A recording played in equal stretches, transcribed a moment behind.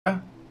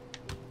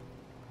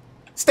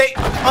Stay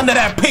under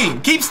that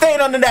paint. Keep staying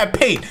under that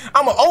paint.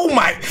 Oh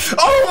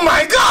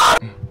my God.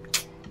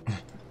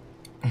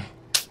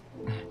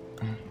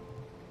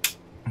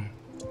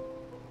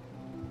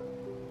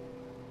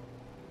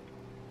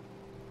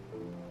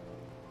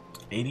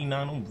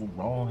 89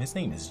 overall. His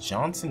name is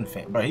Johnson.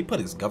 Bro, he put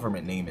his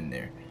government name in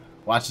there.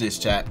 Watch this,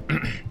 chat.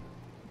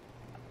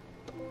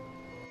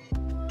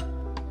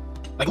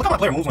 Like, look how my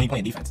player moves when he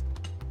playing defense.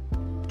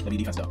 W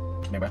defense though.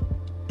 Remember?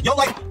 Yo,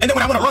 like, and then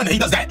when I want to run, he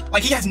does that.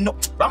 Like, he has no.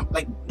 Bro, I'm,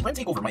 like, run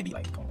takeover might be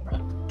like, come on, bro.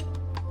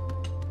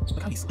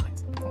 Look how he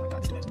slides. Oh my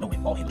God, this has no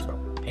win ball handles, bro.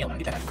 Hell nah,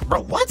 get that out of here.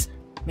 Bro, what?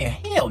 Man,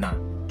 hell nah.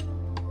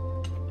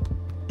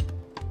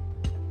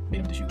 Made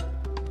him to shoot.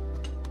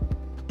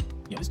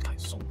 Yo, this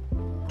guy's so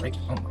break.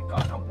 Oh my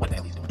God, I don't know what the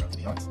hell he's doing, bro, to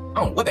be honest. I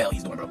don't know what the hell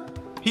he's doing, bro.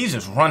 He's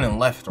just running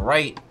left,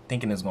 right,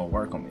 thinking it's gonna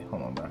work on me.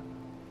 Hold on, bro.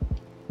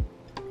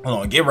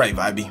 Hold on, get right,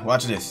 Vibey.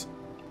 Watch this.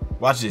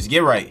 Watch this,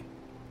 get right.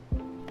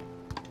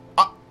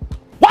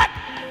 What?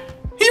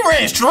 He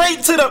ran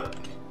straight to the...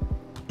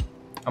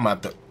 I'm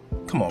about to...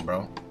 Come on,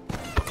 bro.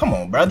 Come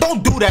on, bro.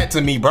 Don't do that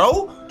to me,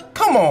 bro.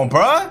 Come on,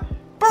 bro.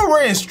 Bro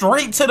ran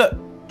straight to the...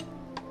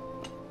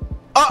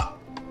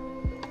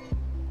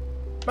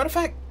 Matter of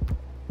fact,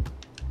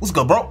 let's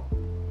go, bro.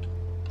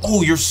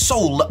 Oh, you're so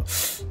low.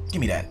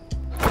 Give me that.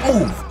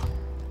 Move.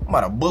 I'm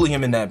about to bully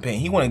him in that paint.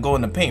 He want to go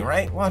in the paint,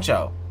 right? Watch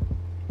out.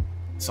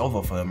 It's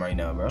over for him right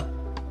now, bro.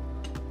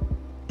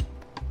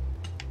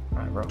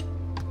 Alright, bro.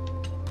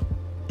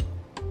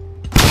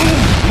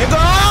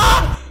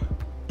 Nigga!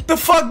 The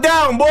fuck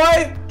down,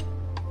 boy!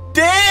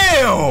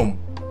 Damn!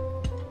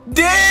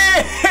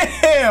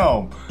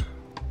 Damn!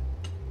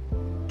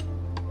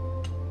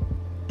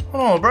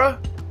 Hold on, bro.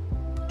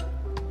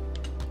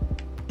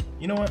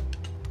 You know what?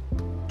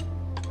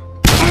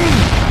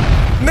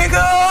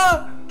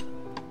 Nigga!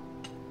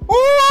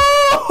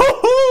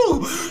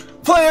 Woo!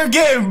 Player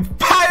getting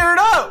fired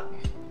up!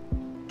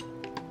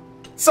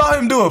 Saw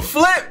him do a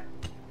flip!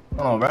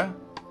 Hold on, bro.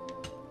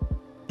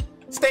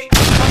 Stay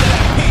under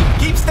that paint.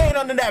 Keep staying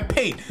under that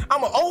paint.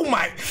 Oh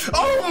my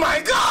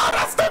God!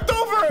 I stepped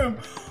over him!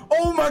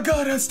 Oh my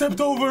God! I stepped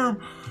over him!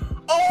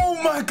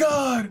 Oh my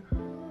God!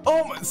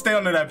 Stay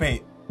under that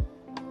paint.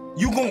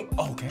 You gon'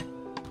 okay.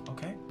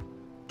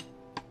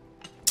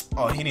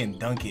 Oh, he didn't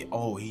dunk it.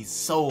 Oh, he's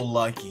so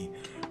lucky.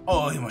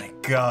 Oh my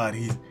God,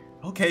 he's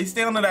okay.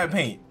 Stay under that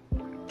paint.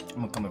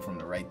 I'm coming from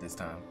the right this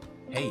time.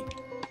 Hey,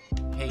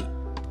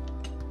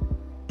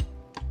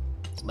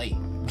 late.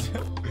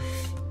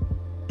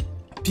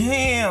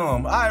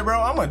 Damn. All right,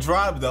 bro. I'm gonna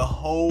drive the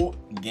whole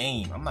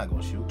game. I'm not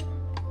gonna shoot.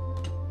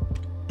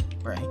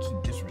 Bro, he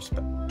keep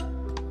disrespect.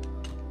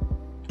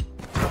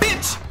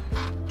 Bitch,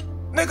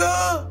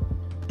 nigga.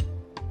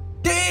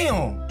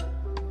 Damn.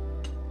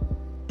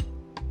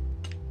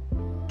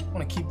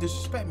 Want to keep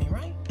disrespect me,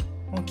 right?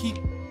 Want to keep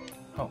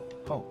ho.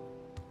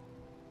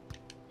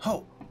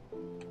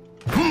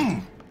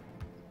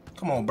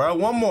 Come on, bro.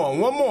 One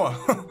more.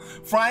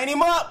 Frying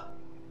him up.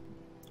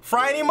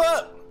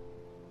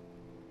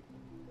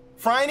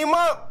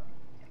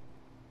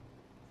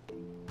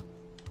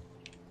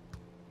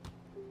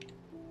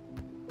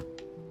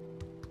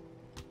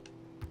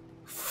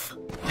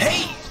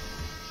 Hey!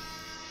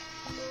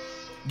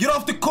 Get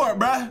off the court,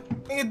 bro.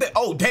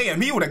 Oh,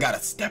 damn. He would have got a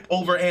step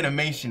over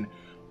animation.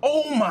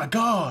 Oh my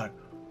God.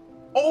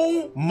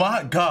 Oh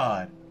my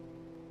God.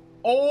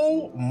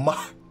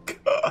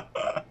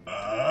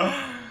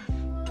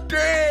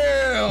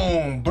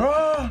 Damn,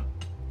 bruh.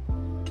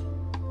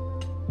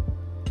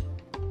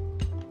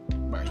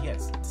 Bro, he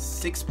has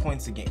 6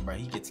 points a game, bro.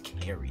 He gets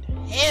carried.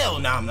 Hell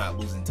nah, I'm not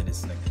losing to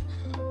this nigga.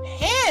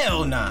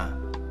 Hell nah.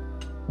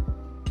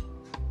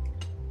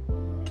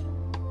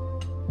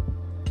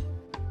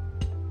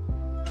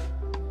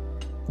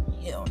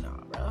 Hell nah.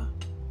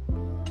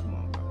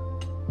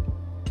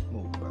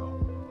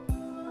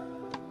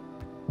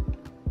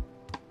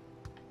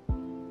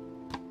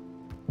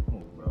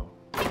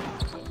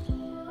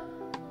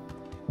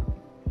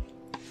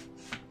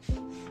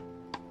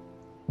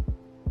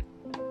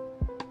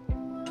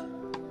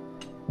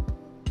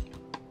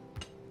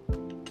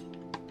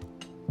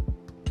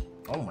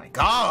 Oh my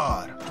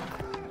God.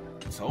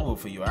 It's over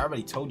for you. I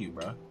already told you,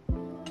 bro.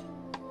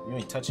 You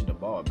ain't touching the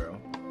ball, bro.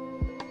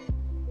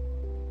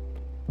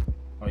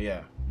 Oh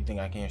yeah. You think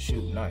I can't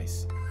shoot?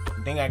 Nice.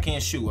 You think I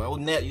can't shoot? Oh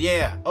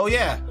yeah. Oh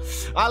yeah.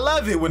 I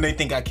love it when they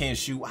think I can't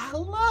shoot. I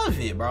love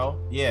it, bro.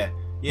 Yeah.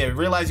 Yeah.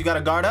 Realize you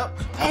gotta guard up?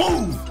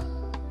 Move!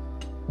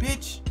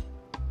 Bitch.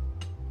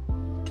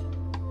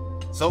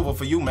 It's over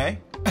for you,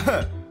 man.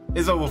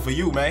 It's over for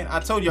you, man.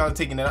 I told you I was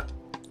taking it up.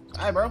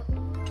 Alright, bro.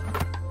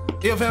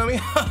 You feel me?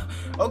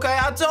 Okay,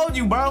 I told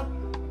you, bro.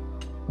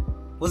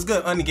 What's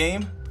good,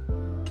 Ungame?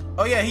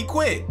 Oh yeah, he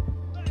quit.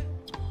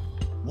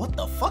 What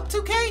the fuck,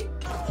 2K?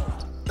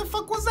 What the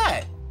fuck was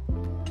that?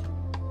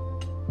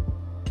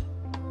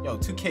 Yo,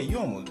 2K, you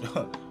almost...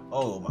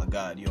 Oh my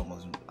God, I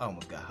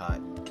almost got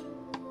hot.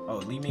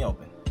 Oh, leave me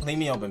open. Leave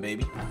me open,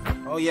 baby.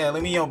 Oh yeah,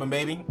 leave me open,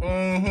 baby.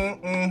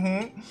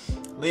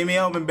 Leave me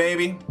open,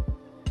 baby.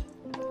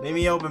 Leave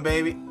me open,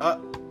 baby. I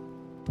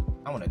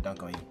want to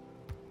dunk on you.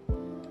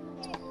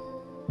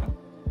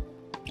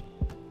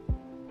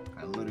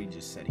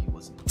 just said he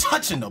wasn't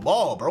touching the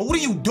ball, bro. What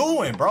are you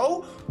doing,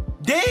 bro?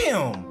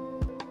 Damn.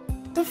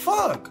 The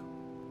fuck?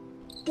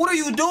 What are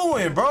you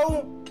doing,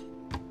 bro?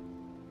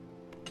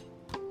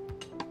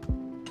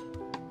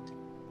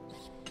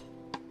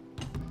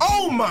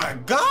 Oh my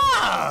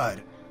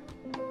God.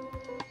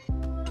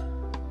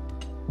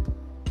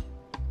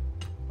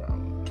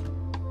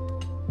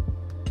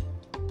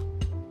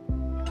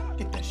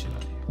 Get that shit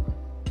out of here, bro.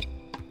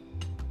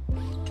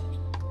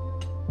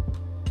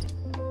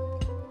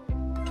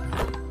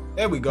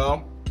 There we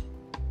go.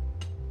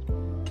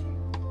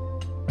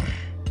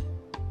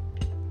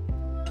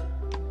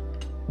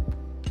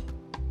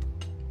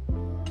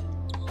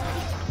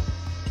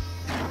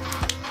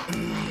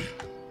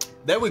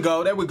 There we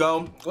go, there we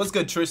go. What's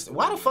good, Tristan?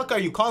 Why the fuck are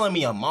you calling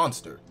me a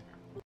monster?